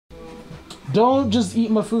Don't just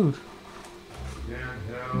eat my food.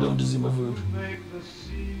 Don't just eat my food.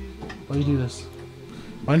 Why do you do this?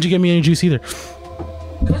 Why didn't you get me any juice either?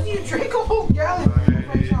 Because you drink a whole gallon.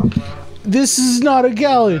 This is not a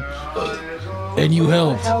gallon. And you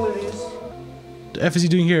helped. What the hell it is? The F is he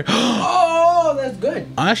doing here? Oh, that's good.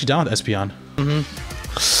 I'm actually down with Espeon.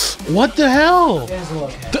 What the hell?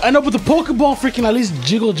 I know, but the Pokeball freaking at least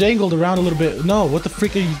jiggle jangled around a little bit. No, what the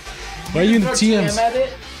freak are you? Why are you in the TMs?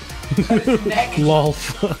 Lol.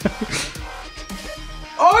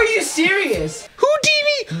 Oh, are you serious?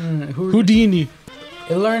 Houdini! Houdini.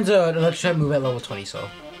 It learns an electric move at level 20, so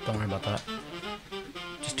don't worry about that.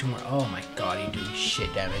 Just 2 more. Oh my god, you're doing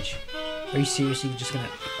shit damage. Are you seriously just gonna...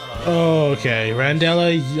 Okay,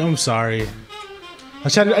 Randella, I'm sorry. I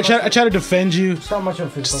try to defend you. It's not much of a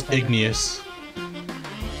physical Just igneous.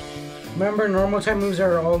 Remember, normal type moves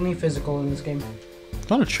are only physical in this game.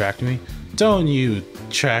 Don't attract me. Don't you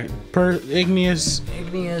track igneous.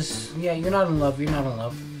 Igneous. Yeah, you're not in love. You're not in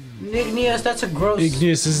love. Igneous, that's a gross...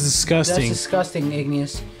 Igneous is disgusting. That's disgusting,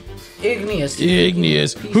 Igneous. Igneous.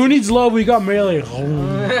 Igneous. Who needs love? We got Melee.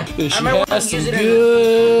 I might want to use it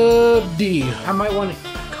good D. I might want to...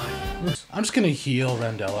 God. I'm just gonna heal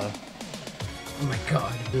Randella. Oh my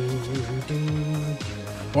god.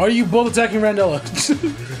 Why are you both attacking Randella?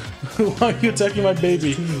 Why are you attacking my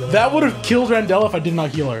baby? That would have killed Randella if I did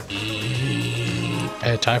not heal her.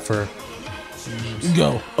 Hey, time for her.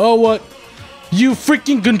 Go. Oh, what? You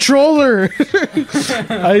freaking controller!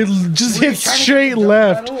 I just hit straight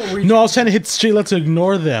left. No, I was trying to hit straight left to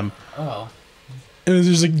ignore them. Oh. And it was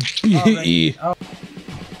just like... Oh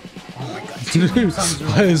my god.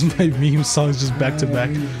 Why is my meme songs just back to back?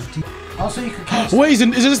 Also, you could catch... Wait,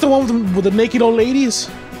 is this the one with the naked old ladies?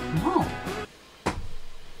 No.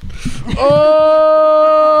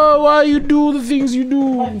 Oh, why you do the things you do?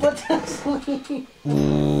 My foot's asleep.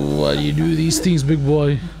 Why do you do these things, big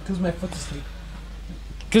boy? Because my foot's asleep.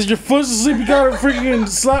 Because your foot's asleep, you gotta freaking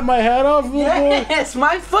slap my hat off, little boy? Yes,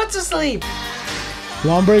 my foot's asleep.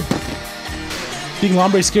 Lombre. Think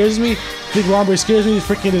Lombre scares me? Think Lombre scares me?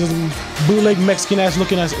 Freaking this bootleg Mexican ass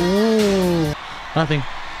looking ass. Ooh. Nothing.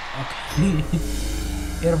 Okay.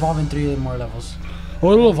 It evolved in 3 more levels.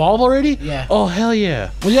 Oh, it'll evolve already? Yeah. Oh, hell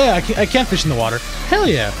yeah. Well, yeah, I can't fish in the water. Hell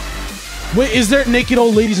yeah. Wait, is there naked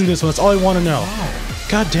old ladies in this one? That's all I want to know. Oh.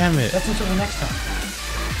 God damn it. That's until the next time.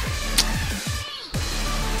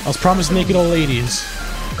 I was promised naked old ladies.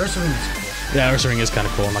 Ursaring is cool. Yeah, Ursaring is kind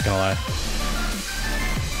of cool, I'm not gonna lie.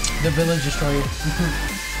 The village destroyer.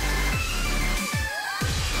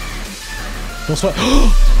 Don't sweat.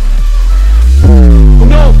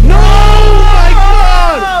 No! No! My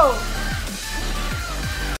God!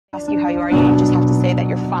 Ask you how you are, you just have to say that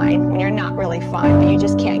you're fine when you're not really fine, but you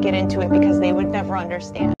just can't get into it because they would never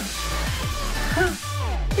understand.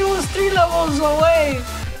 It was 3 levels away!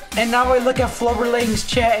 And now I look at Flubberlang's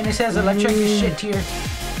chat and it says electric shit tier.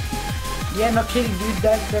 Yeah, no kidding, dude,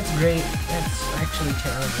 that's great. That's actually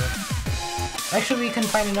terrible. Actually, we can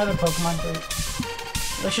find another Pokemon, dude.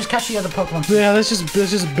 Let's just catch the other Pokemon. Yeah, let's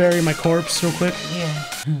just bury my corpse real quick. Yeah.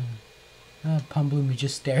 Pumbloom is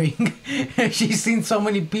just staring. She's seen so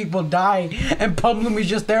many people die, and Pumbloom is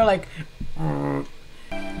just there like...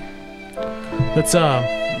 Let's,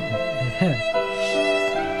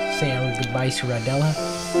 say our goodbyes to Randella.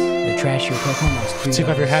 The trash your Pokemon lost 3 take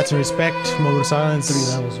off your hats and respect. Moment of silence. 3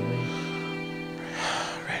 levels away.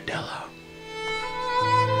 Randella.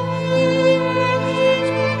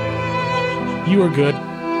 You were good.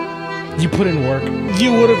 You put in work.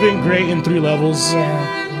 You would have been great in 3 levels.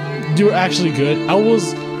 Yeah. You were actually good. I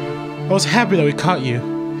was happy that we caught you.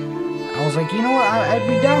 I was like, you know what? I'd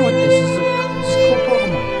be down with this. This is a cool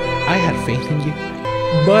Pokemon. I had faith in you.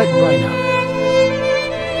 But Right now.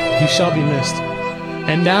 you shall be missed.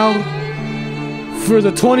 And now, for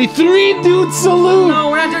the 23 dude salute!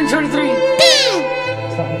 No, we're not doing 23!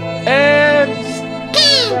 And...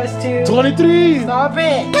 That's 2. 23! Stop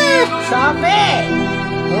it! Stop it!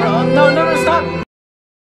 No, stop!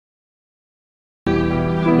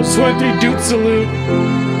 The 23 dude salute.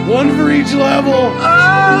 1 for each level!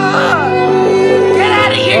 Get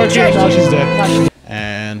out of here, Okay, now Judge. she's dead.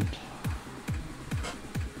 And...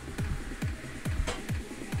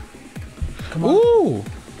 Come on. Ooh!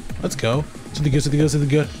 Let's go. To the good, to the good, to the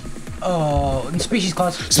good. Oh, and Species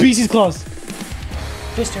Clause. Species Clause.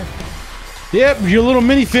 Fister. Yep, you're a little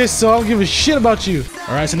mini fist, so I don't give a shit about you.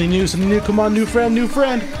 Alright, something new, something new. Come on, new friend, new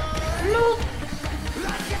friend. No.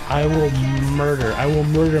 I will murder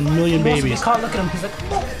a million babies. Caught, look at him. He's like,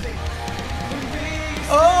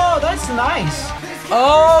 oh, that's nice.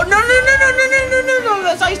 Oh, no.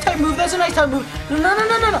 That's ice type move. That's an ice type move.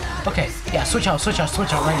 No. Okay, yeah, switch out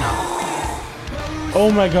right now. Oh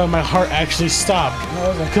my god, my heart actually stopped.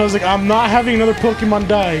 No, Because like I'm not having another Pokemon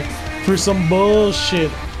die for some bullshit.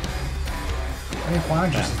 I mean, Juana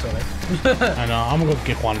Juice is still there. I know, I'm gonna go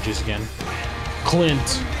get Juana Juice again.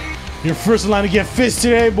 Clint, you're first in line to get fist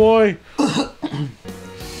today, boy.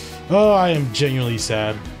 Oh, I am genuinely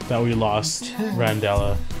sad that we lost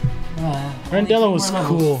Randella. Randella was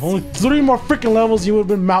cool. Only 3 more freaking levels, you would have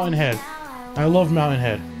been Mountain Head. I love Mountain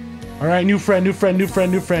Head. Alright, new friend.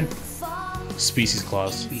 Species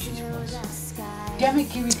Clause. Species Clause. Damn it,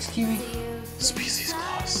 Kiwi. Species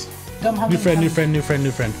Clause. New friend.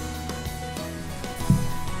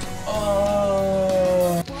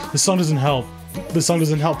 This song doesn't help. This song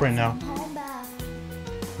doesn't help right now.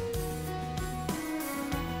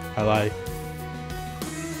 I lie.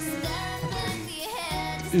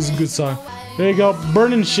 It's a good song. There you go,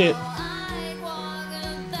 burning shit.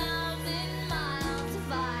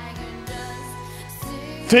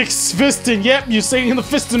 Fix fisting. Yep, you sing in the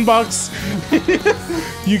fisting box.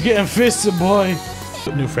 You getting fisted, boy.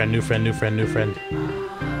 New friend. Who's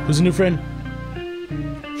a new friend?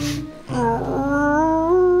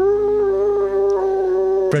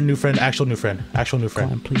 New friend, actual new friend.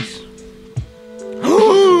 Come on, please.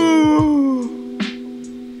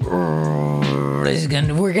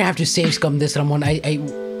 We're gonna have to save scum this someone.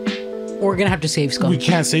 We're gonna have to save scum. We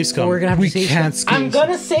can't save scum. We're gonna have to save scum. I'm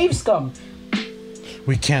gonna save scum.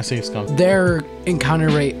 We can't save scum. Their encounter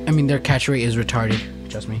rate, I mean their catch rate is retarded.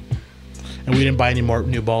 Trust me. And we didn't buy any more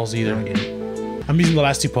new balls either. No, I'm using the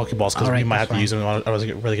last 2 Pokeballs because Right, we might have fine. to use them. I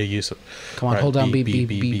wasn't really gonna use it. Come on, hold down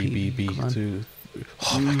B.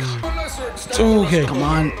 Oh my god. Okay. Come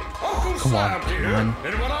on.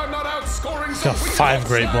 Got 5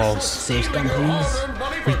 great balls. Save scum, please.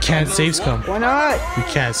 We can't save scum. Why not? We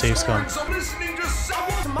can't save scum.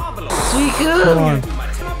 Suicune. Come on.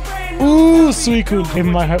 Ooh, Suicune. We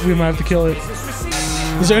might have to kill it.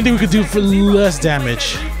 Is there anything we could do for less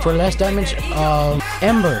damage? For less damage,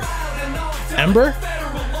 Ember. Ember?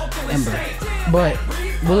 Ember. But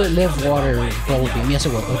will it live water bubble beam? Yes,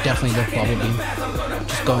 it will. It'll definitely live bubble beam.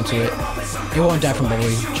 Just go into it. It won't die from bubble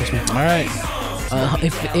beam. Trust me. All right.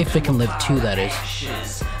 If it can live 2, that is.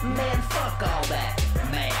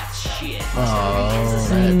 Oh,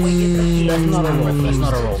 that's not a roll. That's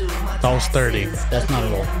not a roll. That was 30. That's not a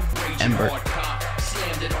roll. Ember.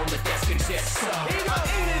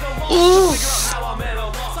 Ooh.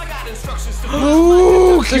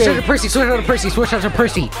 Switch out to Percy. Percy,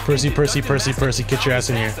 get your ass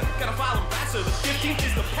in here.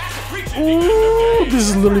 Ooh, this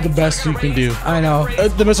is literally the best we can do. I know.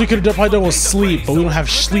 The best we could have probably done was sleep, but we don't have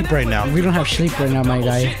sleep right now. We don't have sleep right now, my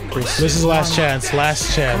guy. This is last chance.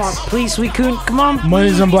 Come on, please, Suicune. Come on.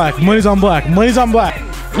 Money's on black.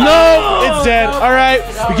 No, it's dead. All right,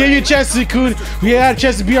 we gave you a chance, Suicune. We had a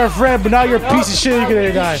chance to be our friend, but now you're a piece of shit. You're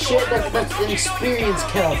gonna die. Shit, that's an experience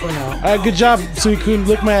kill for now. All right, good job, Suicune.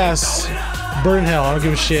 Lick my ass. Burn hell. I don't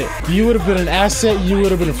give a shit. You would have been an asset. You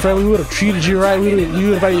would have been a friend. We would have treated you right. We would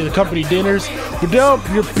have invited you to company dinners. But no,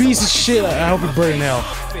 you're a piece of shit. I hope you burn in hell.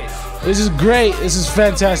 This is great. This is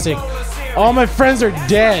fantastic. All my friends are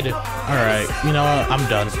dead. All right. You know what? I'm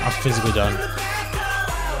done. I'm physically done.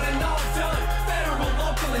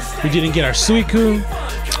 We didn't get our Suicune.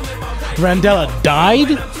 Randella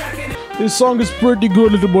died. This song is pretty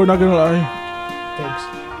good, little boy. Not gonna lie.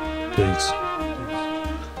 Thanks.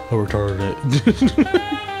 I retarded it.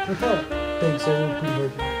 Thanks,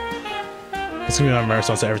 It's gonna be my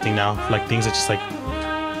response to everything now. Like things that just like.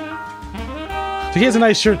 So he has a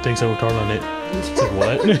nice shirt. Thanks, I retarded on it. It's like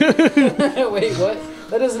what? Wait, what?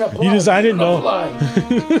 That doesn't apply. You I didn't know.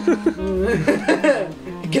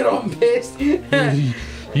 Get on pissed.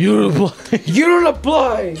 You don't apply. You don't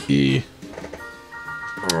apply. Yeah.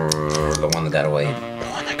 The one that got away.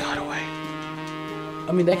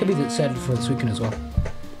 I mean, that could be said for the Suicune as well.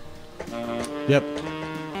 Yep.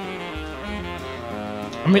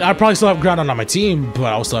 I mean, I probably still have Groudon on my team, but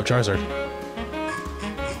I'll still have Charizard.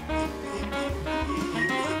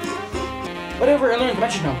 Whatever, I learned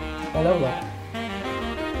Metronome. I love that.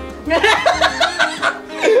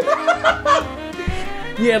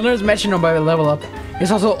 Yeah, it learns Metronome by level up.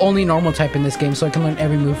 It's also only normal type in this game, so I can learn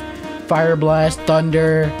every move. Fire Blast,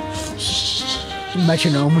 Thunder,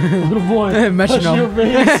 Metronome. Little boy, Metronome. Your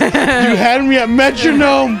face. You had me at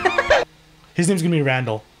Metronome. His name's gonna be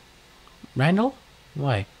Randall. Randall?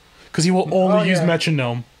 Why? Because he will only use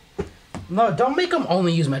Metronome. No, don't make him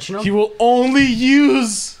only use Metronome. He will only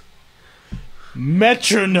use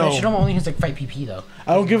Metronome. Metronome only has like 5 PP though.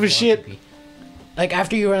 I don't give a shit. PP. Like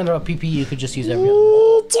after you run out of PP, you could just use every other.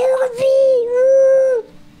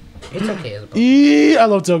 It's okay as a Pokemon. I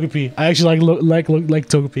love Togepi. I actually like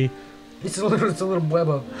Togepi. It's a little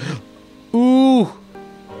huevo. Ooh.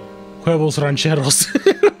 Huevos rancheros.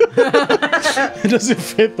 It doesn't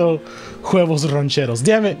fit though. Huevos rancheros.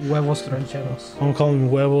 Damn it. Huevos rancheros. I'm gonna call them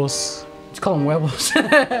huevos. Let's call them huevos.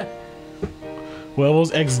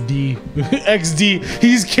 Huevos XD. XD.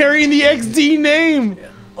 He's carrying the XD name.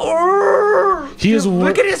 He is.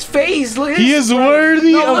 Look at his face. Look at he his is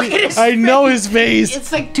worthy no, of. I know his face.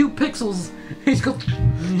 It's like 2 pixels.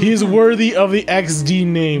 He is worthy of the XD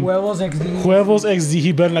name. Huevos XD. Huevos XD.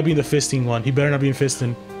 He better not be in the fisting one. He better not be in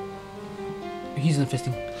fisting. He's in the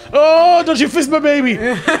fisting. Oh, don't you fist my baby!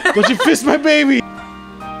 Don't you fist my baby!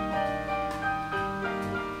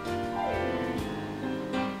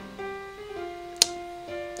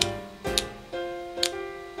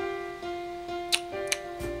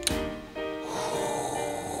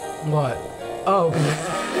 What? Oh.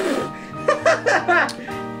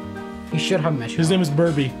 You should have measured. His name is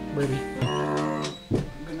Burby. Burby.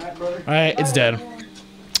 Alright, it's dead.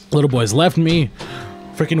 Little boy's left me.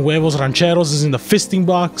 Freaking huevos rancheros is in the fisting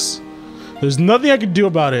box. There's nothing I can do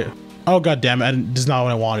about it. Oh god damn it, this is not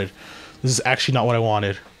what I wanted. This is actually not what I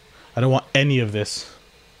wanted. I don't want any of this.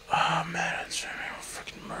 Oh man, I'm gonna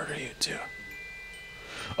freaking murder you too.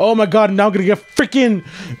 Oh my god, now I'm gonna get freaking.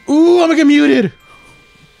 Ooh, I'm gonna get muted.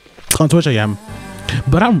 On Twitch I am.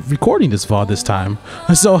 But I'm recording this VOD this time.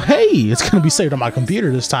 So hey, it's gonna be saved on my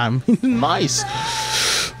computer this time. Nice.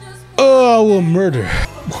 Oh, I will murder.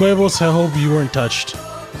 Huevos, I hope you weren't touched.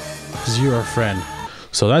 Because you're a friend.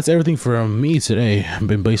 So that's everything from me today. I've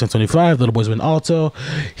been Based on 25. Little boy's been Alto.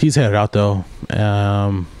 He's headed out though.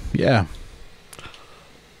 Yeah.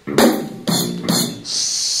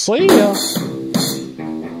 See ya.